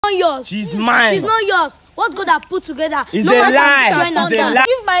not yours. She's mine. She's not yours. What God have put together? It's a lie. It's a lie.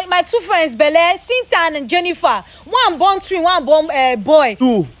 Give my two friends, Bele, Cynthia and Jennifer. One born twin, one born boy.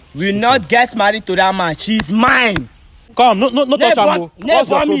 Two will not get married to that man. She's mine. Come, no touch am. What's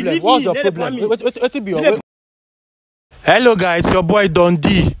your problem? What's your Hello guys, your boy Don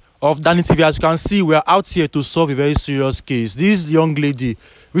D of Danny TV. As you can see, we are out here to solve a very serious case. This young lady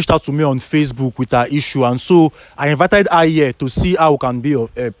reached out to me on Facebook with her issue, and so I invited her here to see how we can be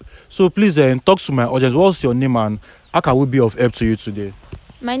of help. So please talk to my audience. What's your name and how can we be of help to you today?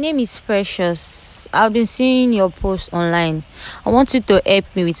 My name is Precious. I've been seeing your post online. I want you to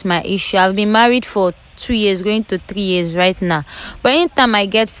help me with my issue. I've been married for 2 years, going to 3 years right now. But anytime I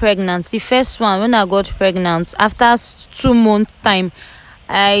get pregnant, the first one, when I got pregnant, after 2 months time,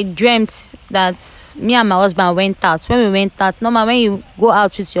 I dreamt that me and my husband went out. When we went out, normally when you go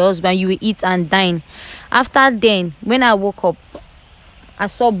out with your husband, you will eat and dine. After then, when I woke up, I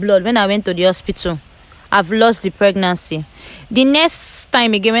saw blood. When I went to the hospital, I've lost the pregnancy. The next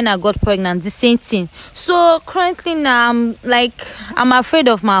time again when I got pregnant, the same thing. So currently now I'm afraid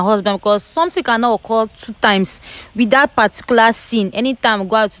of my husband because something cannot occur 2 times with that particular scene. Anytime I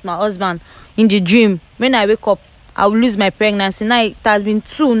go out with my husband in the dream, when I wake up, I will lose my pregnancy. Now it has been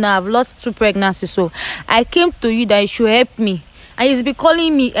 2 now. I've lost 2 pregnancies. So I came to you that you should help me. And he's been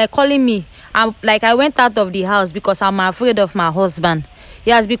calling me. I went out of the house because I'm afraid of my husband. He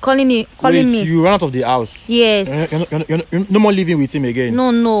has been calling me. You ran out of the house? Yes. You're no more living with him again?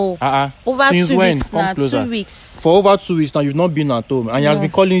 No. Over Since 2 when? weeks Come now. closer. 2 weeks. For over 2 weeks now, you've not been at home. And he has been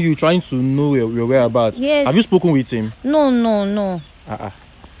calling you, trying to know your whereabouts. Yes. Have you spoken with him? No.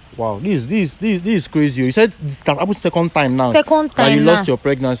 Wow, this is crazy. You said this has happened second time now. Second time that you now. lost your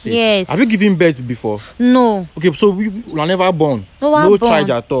pregnancy. Yes. Have you given birth before? No. Okay, so you were never born. No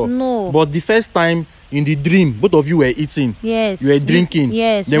child at all. No. But the first time in the dream, both of you were eating. Yes. You were drinking.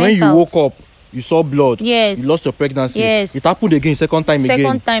 Yes. Then when you woke up, you saw blood. Yes. You lost your pregnancy. Yes. It happened again, second time.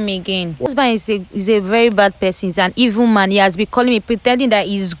 Husband is a very bad person. He's an evil man. He has been calling me, pretending that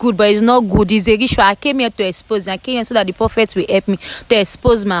he's good, but he's not good. He's a ritual. I came here to expose. I came here so that the prophet will help me to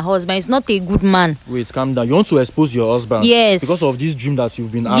expose my husband. He's not a good man. Wait, calm down. You want to expose your husband? Yes. Because of this dream that you've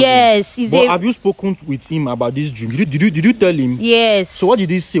been having? Yes. Have you spoken with him about this dream? Did you tell him? Yes. So what did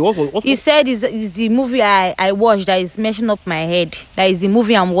he say? What he said it's the movie I watched that is messing up my head. That is the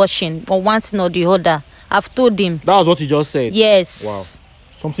movie I'm watching for one thing or the other. I've told him. That was what he just said? Yes. Wow.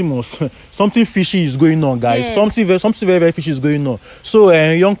 Something fishy is going on, guys. Yes. Something very, very fishy is going on. So,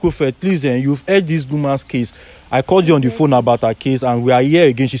 young prophet, please, you've heard this woman's case. I called you on the phone about her case, and we are here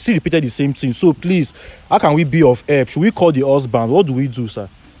again. She still repeated the same thing. So, please, how can we be of help? Should we call the husband? What do we do, sir?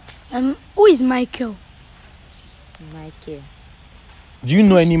 Who is Michael? Michael. Do you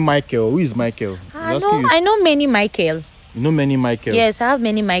know any Michael? Who is Michael? I know many Michael. You know many Michael? Yes, I have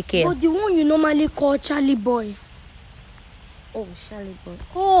many Michael. But the one you normally call Charlie Boy.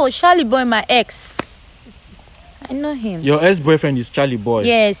 Charlie Boy, my ex. I know him. Your ex-boyfriend is Charlie Boy?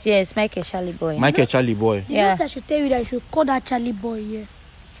 Yes, Michael Charlie Boy. Charlie Boy. Yeah. I should tell you that you should call that Charlie Boy, yeah.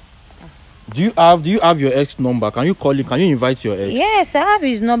 Do you have your ex number? Can you call him? Can you invite your ex? Yes, I have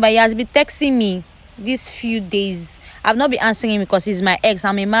his number. He has been texting me these few days. I've not been answering him because he's my ex.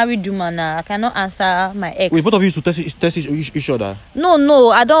 I'm a married woman now. I cannot answer my ex. Wait, both of you should test each other? No,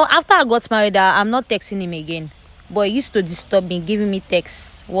 I don't. After I got married, I'm not texting him again. But he used to disturb me, giving me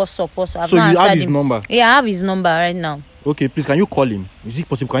texts, WhatsApp. So you have his number? Yeah, I have his number right now. Okay, please, can you call him? Is it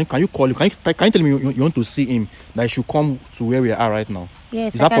possible? Can you call him? Can you tell me you want to see him? That he should come to where we are right now?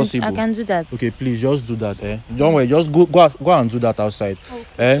 Yes, is that possible? I can do that. Okay, please, just do that. Don't worry, just go and do that outside.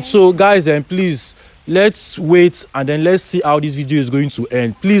 Okay. So, guys, please, let's wait and then let's see how this video is going to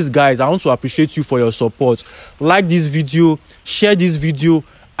end. Please, guys, I want to appreciate you for your support. Like this video, share this video,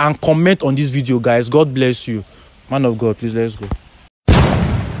 and comment on this video, guys. God bless you. Man of God, please, let's go.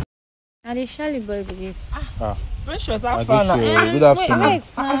 And the Charlie Boy with this. Precious, how far now? Good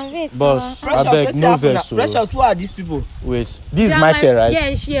afternoon. Wait. Boss, Precious, I beg, no verse. Precious, who are these people? Wait, this is Michael, right?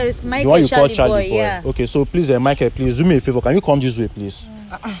 Yes, Michael. The one you call Charlie Boy. Yeah. Okay, so please, Michael, please do me a favor. Can you come this way, please?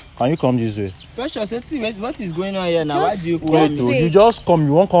 Can you come this way? Precious, let's see what is going on here now. Why do you call Wait, me? you just come.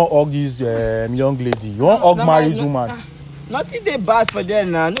 You won't come hug this young lady. You won't hug married woman. Nothing they bad for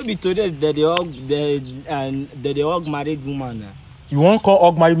them now. No be today that they hug married woman now. You won't call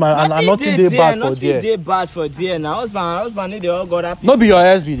hug married man and nothing they bad for there. Nothing they bad for there now. Husband, they all got up. No be your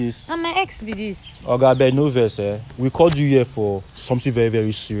ex be this. And my ex be this. Oga, beg no verse. We called you here for something very,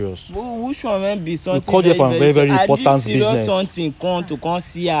 very serious. Which one will be something? We called you for a very, very important business. Something to come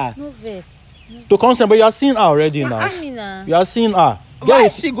see her. No verse. To come, but you are seeing her already now. You are seeing her. Why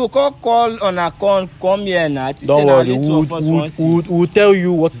she go call on her come here now? Don't worry, we'll tell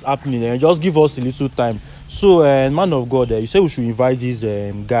you what is happening and just give us a little time. So, man of God, you say we should invite this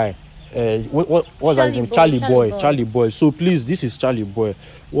guy. What's that name? Charlie Boy. So please, this is Charlie Boy.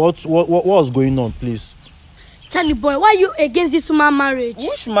 What's going on, please? Charlie Boy, why are you against this woman marriage?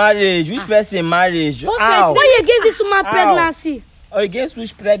 Which marriage? Which person marriage? Why are you against this woman pregnancy? Or against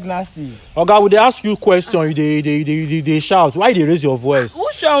which pregnancy? Okay, would they ask you question? They shout. Why they raise your voice?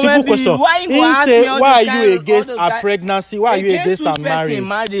 Who shall Simple question. Why are you against her pregnancy? Why are you against her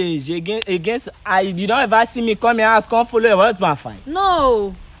marriage? Against you don't ever see me come here ask, come follow your husband fine.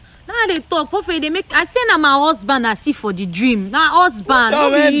 No. Now they talk, Prophet, they make I say na my husband I see for the dream. Now husband, no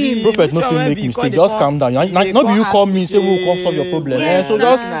be him. Prophet, not make mistake. Just calm down. Not be you call me say we will come solve your problem. So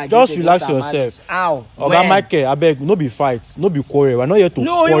just relax yourself. Oga Michael, abeg, no be fight, no be quarrel. We're not here to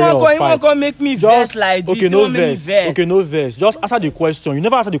quarrel or fight. No, you won't make me vex like this. Okay, no vex. Okay, no vex. Just answer the question. You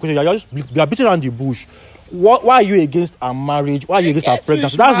never answer the question. You are beating around the bush. Why are you against her marriage? Why are you against her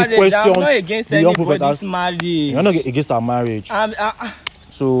pregnancy? That's the question. I'm not against anybody's marriage. You're not against her marriage.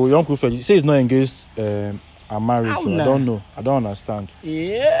 So, young prophet, you say he's not against a marriage. I don't know. I don't understand.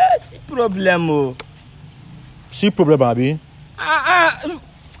 Yeah, see problem. See problem, Abi?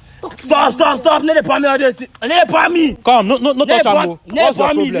 Stop. Need to pay me all this. Need to pay me. Come, no touch am. What's your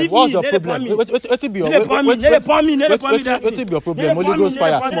problem? What's your problem? Holy Ghost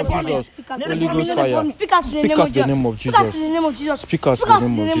fire. Come on, Jesus. Holy Ghost fire. Speak out in the name of Jesus. Speak out in the name of Jesus. Speak out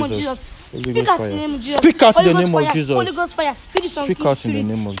in the name of Jesus. Speak out in the name of Jesus. Speak out in the name of Jesus. Holy Ghost fire. Speak out in the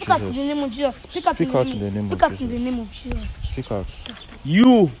name of Jesus. Speak out in the name of Jesus. Speak out in the name of Jesus. Speak out.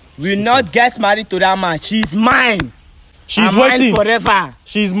 You will not get married to that man. She's mine. She's waiting mine forever.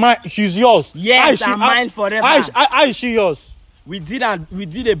 She's mine. She's yours. Yes, I'm mine forever. How is she yours? We did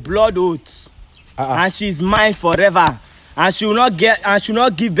a blood oath, and she's mine forever. And she will not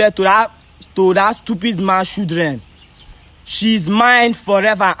give birth to that stupid man's children. She's mine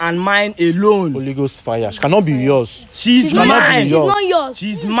forever and mine alone. Holy Ghost fire. She cannot be yours. She's mine. She's not yours.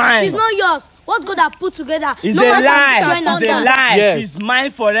 She's mine. She's not yours. What God have put together? It's a lie. It's a lie. Yes. She's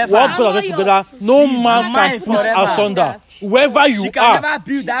mine forever. What God has put together, no man can put asunder. Whoever you are. She can never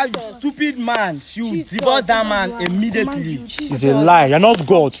build that stupid man. She will divorce that man immediately. It's a lie. You're not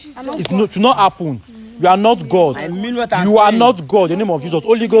God. It will not happen. You are not God. I mean what I'm saying. You are not God. In the name of Jesus.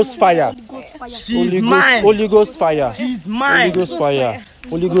 Holy Ghost fire. She's mine. Holy Ghost fire. She's mine. Holy Ghost fire.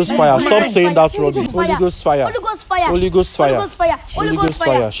 Holy Ghost fire. Stop saying that rubbish. Holy Ghost fire. Holy Ghost fire. Holy Ghost fire. Holy Ghost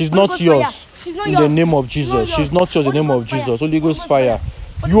fire. She's not yours. In the name of Jesus. She's not yours in the name of Jesus. Holy Ghost fire.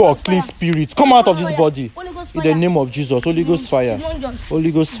 You are clean spirit. Come out of this body. In the name of Jesus. Holy Ghost fire.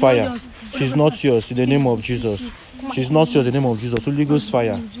 Holy Ghost fire. She's not yours in the name of Jesus. She's not yours in the name of Jesus. Holy Ghost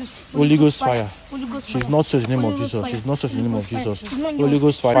fire. Holy Ghost fire. She's not yours in the name of Jesus. She's not yours in the name of Jesus. Holy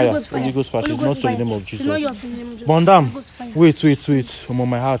Ghost fire. Holy Ghost fire. She's not yours in the name of Jesus. Bondam. Wait. I'm on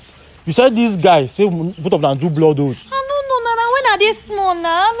my heart. You said this guy say both of them do blood oaths. No. When are they small now?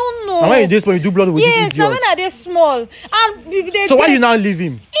 I don't know. And when you small, you do blood with this idiot. Yes, when are they small? And so why you now leave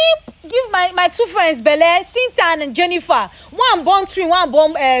him? Give my two friends Belle, Cynthia and Jennifer. One born twin, one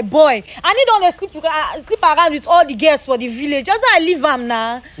born boy. I need on sleep around with all the girls for the village. Just I leave them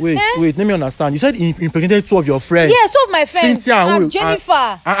now. Wait, let me understand. You said he impregnated two of your friends. Yes, two of my friends. Cynthia and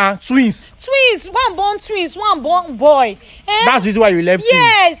Jennifer. Twins. One born twins, one born boy. That's the reason why you left him.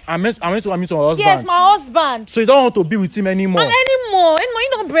 Yes. I meant to meet your husband. Yes, my husband. So you don't want to be with him anymore. Anymore. You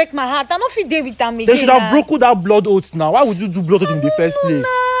don't break my heart. I don't feel there with them again. They should have broken that blood oath now. Why would you do blood oath in the first place?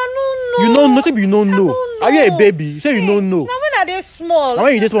 You know nothing. You don't know. Are you a baby? You say you don't know. Now when are they small? Now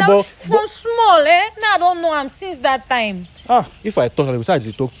when you small, from small, Now I don't know. I'm since that time. If I talk, besides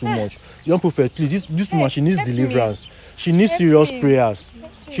they talk too much. Young prophet, please, this woman, she needs deliverance. She needs serious prayers.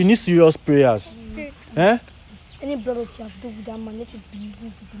 She needs serious prayers. Any blood that you have done with that man, let it be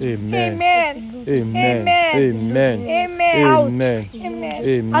used. Amen.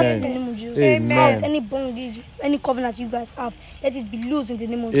 Out any bondage, any covenant you guys have, let it be loose in the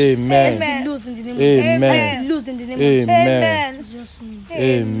name of Jesus. Let it be loose in the name of Jesus. Let it be loose in the name of Jesus.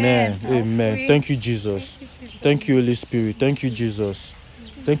 Amen. Thank you, Jesus. Thank you, Holy Spirit. Thank you, Jesus.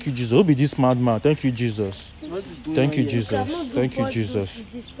 Thank you, Jesus. Who be this madman? Thank you, Jesus. Thank you, Jesus. Thank you, Jesus.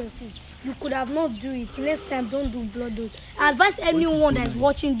 You could have not do it. Next time, don't do blood oath. I advise anyone that is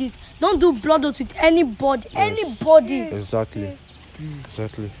watching this, don't do blood oath with anybody. Yes. Anybody. Exactly.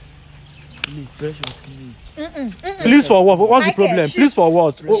 Please, Precious, please. Please for what? What's the problem? Please for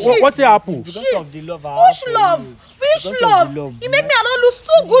what? What's the apple? Because of the love I Which have for love? you. Which Because of love? the love. You make me I don't lose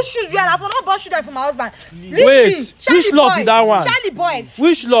 2 good shoes and I for not buy shoes for my husband. Leave Wait, me. which Charlie love boy. is that one? Charlie boy.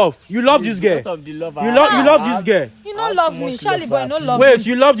 Which love? You love this Because girl. of the love I You have. love this girl. You don't love me. Charlie boy, no love Wait, me.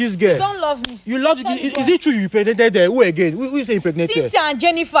 you love this You girl. don't love me. You love. Is it true you impregnated her? Who again? Who say impregnated her? Cynthia and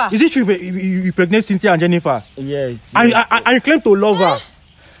Jennifer. Is it true you impregnated Cynthia and Jennifer? Yes. And yes. you claim to love her?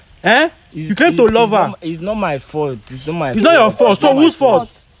 Eh? You claim to love her? It's not my fault. It's not my fault. It's not your fault. So whose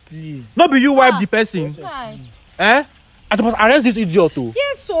fault? Please. Not be you wipe the person. Hi. Eh? I supposed to arrest this idiot too.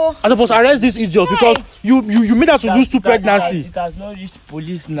 Yes, so. I supposed to arrest this idiot because you made her to lose 2 pregnancy. It has not reached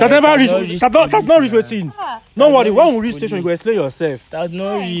police now. That never reached. That's not reached waiting. Don't worry. When we reach station, you go explain yourself. That's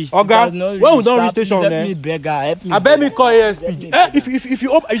not reached. Oga, It has not when we reached. don't reach Sir, please station, help eh? me beg her. Help me. I bet me beg call her. ASP. Help me Eh, beg if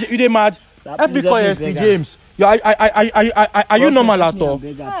you open, you dey mad. Sir, Help me please call help me ASP beg her. James. Are you normal at all?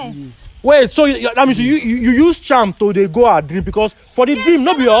 Beg her, Hi. please. Wait, so that means you use charm to dey go her dream because for the dream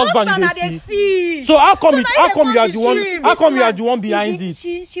no be your husband you dey see. see. So how come So it? now How they come you are want the the one? dream. How come you are the one behind it?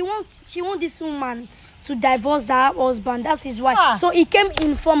 She wants this woman to divorce her husband. That is why. Ah. So he came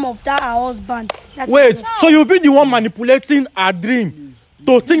in form of that her husband. That is Wait, why. so you be the one manipulating her dream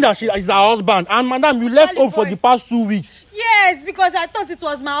to think that she is her husband, and madam, you left Charlie home for boy. the past 2 weeks, Yes, because I thought it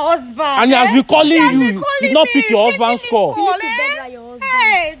was my husband. and he has been calling He has you. been You calling did not me, pick your picking husband's his call. You need to eh? beg her your husband.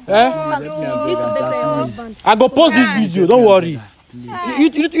 Hey, Eh? God, You need oh. to beg her your husband. I go post this video. Don't worry.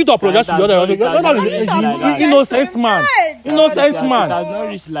 You to apologize to the other. You're innocent man. Innocent It man. has not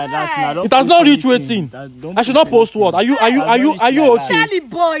reached like that. Now. Don't It has post not reached anything. waiting. Don't I should not post what? Are you okay? Charlie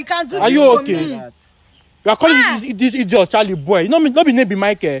boy, you can't do Are this you for okay? me. You are calling this idiot Charlie boy. No be name be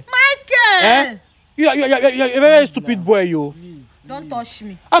Michael. Michael! Eh? You're a very stupid boy, yo. Don't touch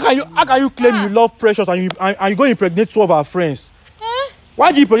me. How can you claim you love Precious and you go impregnate 2 of her friends? Eh? Why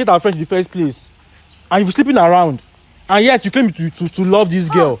did you impregnate her friends in the first place? And you're sleeping around, and yet you claim to love this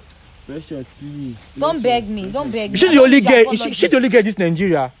girl. Precious, please. Don't beg me. Don't beg me. She's the only girl. She's the only girl in this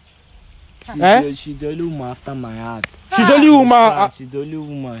Nigeria. Eh? She's the only woman after my heart. She's the only woman. She's the only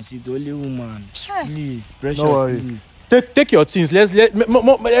woman. She's the only woman. Hi. Please, Precious, Don't worry. please. Take your things. Let's go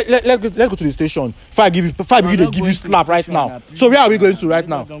to the station. If I give you slap right now. So where are we going to right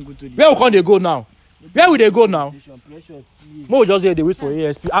now? Where we can they go now? Where will they go now? Precious, please. No, just there they wait for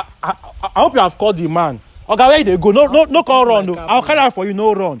ASP. I hope you have called the man. Okay, where they go? No call run. No. I'll carry out for you.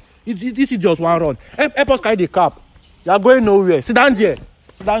 No run. This is just one run. Help us carry the cap. You are going nowhere. Sit down there.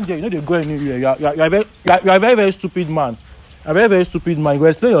 Sit down there. You know they go anywhere. You are a very stupid man. A very stupid man. You go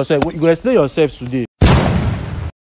explain yourself. You go explain yourself today.